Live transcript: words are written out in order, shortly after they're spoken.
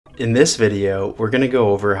In this video, we're going to go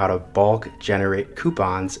over how to bulk generate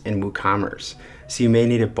coupons in WooCommerce. So you may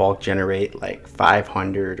need to bulk generate like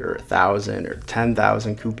 500 or 1,000 or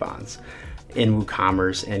 10,000 coupons in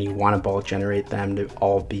WooCommerce, and you want to bulk generate them to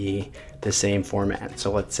all be the same format.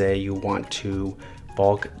 So let's say you want to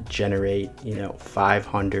bulk generate,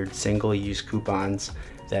 500 single-use coupons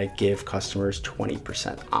that give customers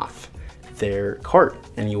 20% off their cart,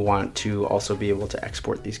 and you want to also be able to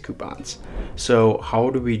export these coupons. So how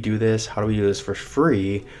do we do this? How do we do this for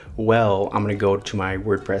free? Well, I'm going to go to my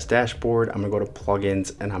WordPress dashboard, I'm going to go to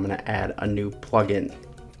plugins, and I'm going to add a new plugin.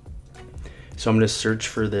 So I'm going to search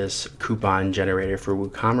for this coupon generator for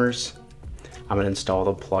WooCommerce. I'm going to install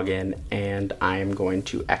the plugin and I'm going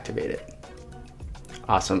to activate it.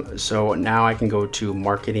 Awesome. So now I can go to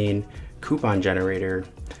marketing coupon generator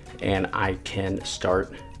and I can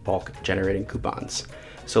start bulk generating coupons.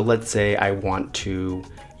 So let's say I want to,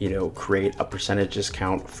 create a percentage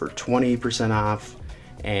discount for 20% off,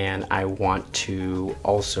 and I want to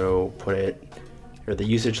also put it, or the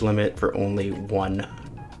usage limit for only one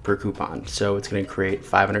per coupon. So it's going to create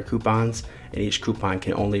 500 coupons and each coupon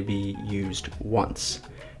can only be used once.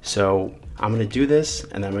 So I'm going to do this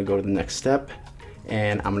and then I'm going to go to the next step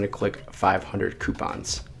and I'm going to click 500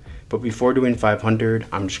 coupons. But before doing 500,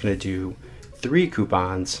 I'm just going to do 3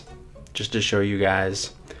 coupons just to show you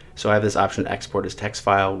guys. So I have this option to export as text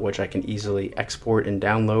file, which I can easily export and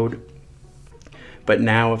download. But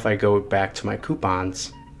now if I go back to my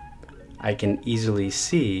coupons, I can easily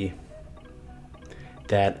see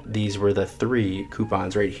that these were the 3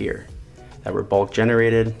 coupons right here that were bulk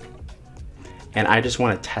generated. And I just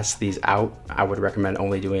want to test these out. I would recommend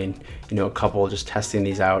only doing, a couple, just testing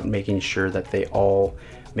these out, making sure that they all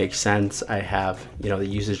make sense. I have, the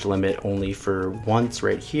usage limit only for once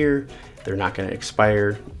right here. They're not going to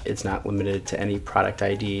expire. It's not limited to any product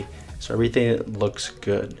ID. So everything looks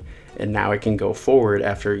good. And now I can go forward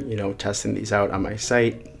after, testing these out on my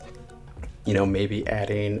site, maybe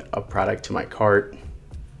adding a product to my cart.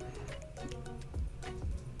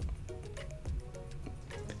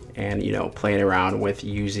 And, playing around with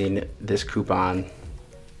using this coupon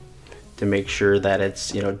to make sure that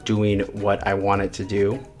it's, doing what I want it to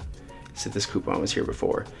do. So this coupon was here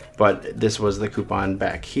before, but this was the coupon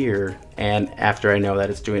back here. And after I know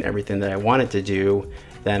that it's doing everything that I want it to do,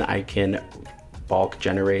 then I can bulk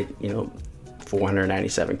generate,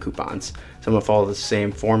 497 coupons. So I'm gonna follow the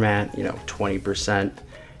same format, 20%,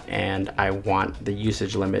 and I want the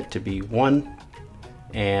usage limit to be 1.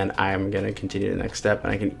 And I'm gonna continue to the next step,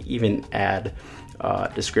 and I can even add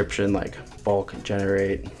a description like bulk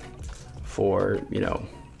generate for,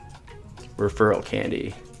 referral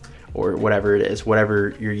candy or whatever it is,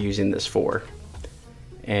 whatever you're using this for.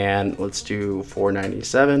 And let's do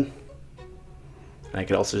 497. And I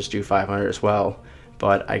could also just do 500 as well,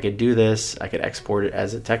 but I could do this, I could export it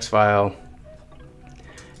as a text file.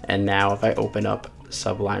 And now if I open up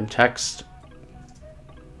Sublime Text,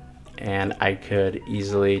 and I could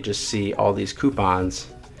easily just see all these coupons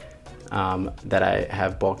that I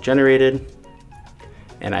have bulk generated,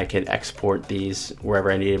 and I could export these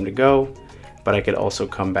wherever I need them to go. But I could also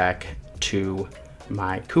come back to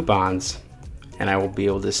my coupons and I will be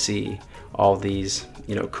able to see all these,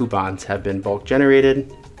 coupons have been bulk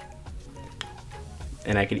generated.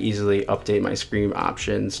 And I could easily update my screen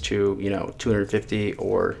options to, 250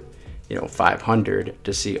 or, 500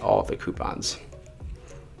 to see all the coupons.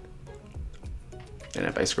 And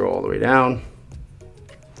if I scroll all the way down,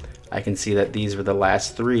 I can see that these were the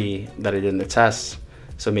last 3 that I did in the test.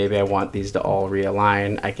 So maybe I want these to all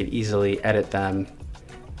realign. I could easily edit them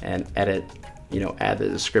and edit, add the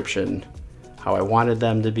description how I wanted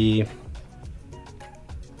them to be.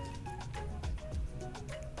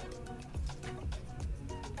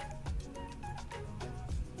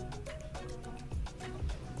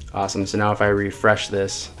 Awesome. So now if I refresh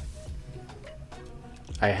this,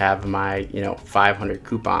 I have my 500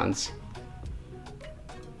 coupons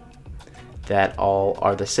that all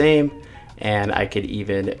are the same, and I could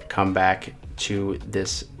even come back to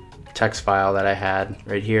this text file that I had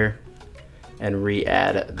right here and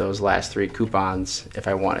re-add those last 3 coupons if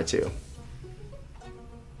I wanted to.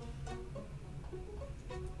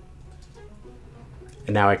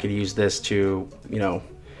 And now I could use this to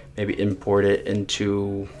maybe import it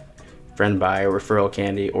into friend buy or referral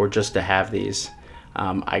candy, or just to have these.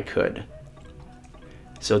 I could.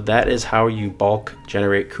 So that is how you bulk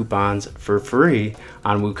generate coupons for free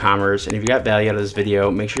on WooCommerce. And if you got value out of this video,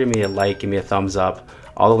 make sure to give me a like, give me a thumbs up.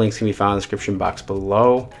 All the links can be found in the description box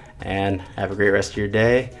below. And have a great rest of your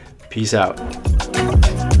day. Peace out.